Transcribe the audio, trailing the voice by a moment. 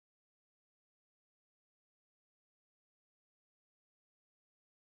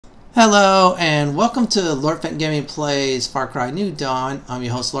Hello and welcome to Lord Fenton Gaming Plays Far Cry New Dawn. I'm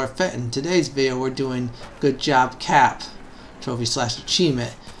your host Lord Fenton. In today's video we're doing Good Job Cap trophy /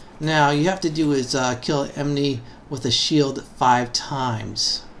 achievement. Now you have to do is kill an enemy with a shield 5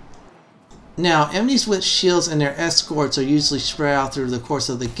 times. Now enemies with shields and their escorts are usually spread out through the course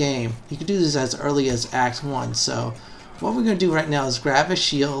of the game. You can do this as early as Act 1. So what we're going to do right now is grab a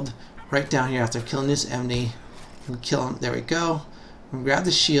shield right down here after killing this enemy. And kill him. There we go. We grab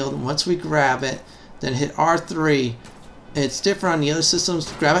the shield. Once we grab it, then hit R3. It's different on the other systems.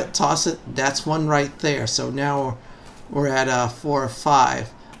 Grab it, toss it. That's one right there. So now we're at 4 or 5.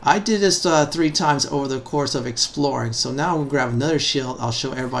 I did this 3 times over the course of exploring. So now we'll grab another shield. I'll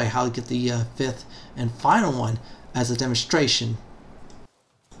show everybody how to get the 5th and final one as a demonstration.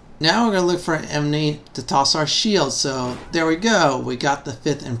 Now we're going to look for an enemy to toss our shield. So there we go. We got the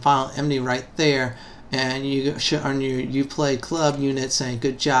 5th and final enemy right there. And you should on your Uplay club unit saying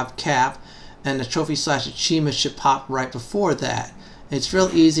good job Cap, and the trophy / achievement should pop right before that. It's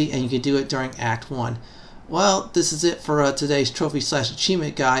real easy and you can do it during Act 1. Well, this is it for today's trophy /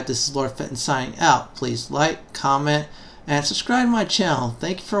 achievement guide. This is Lord Fenton signing out. Please like, comment, and subscribe to my channel.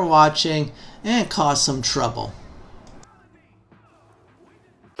 Thank you for watching and cause some trouble.